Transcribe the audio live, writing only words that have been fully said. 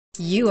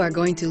You are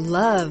going to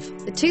love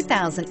the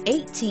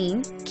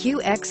 2018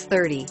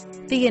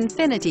 QX30. The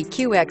INFINITI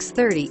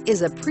QX30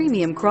 is a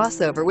premium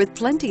crossover with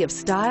plenty of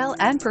style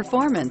and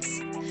performance.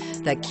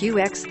 The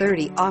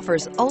QX30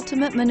 offers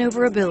ultimate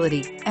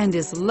maneuverability and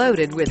is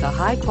loaded with a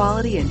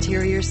high-quality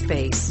interior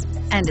space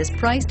and is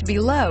priced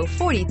below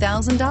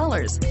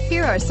 $40,000.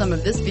 Here are some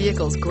of this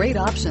vehicle's great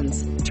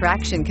options: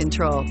 traction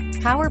control,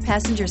 power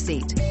passenger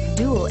seat,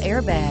 dual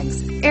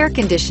airbags, air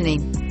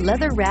conditioning,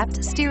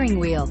 leather-wrapped steering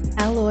wheel,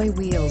 alloy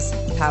wheels,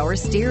 power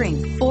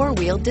steering,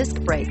 four-wheel disc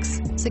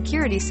brakes,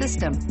 security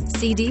system,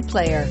 CD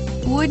player.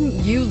 Wouldn't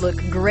you look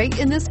great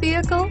in this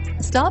vehicle?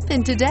 Stop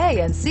in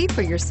today and see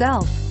for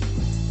yourself.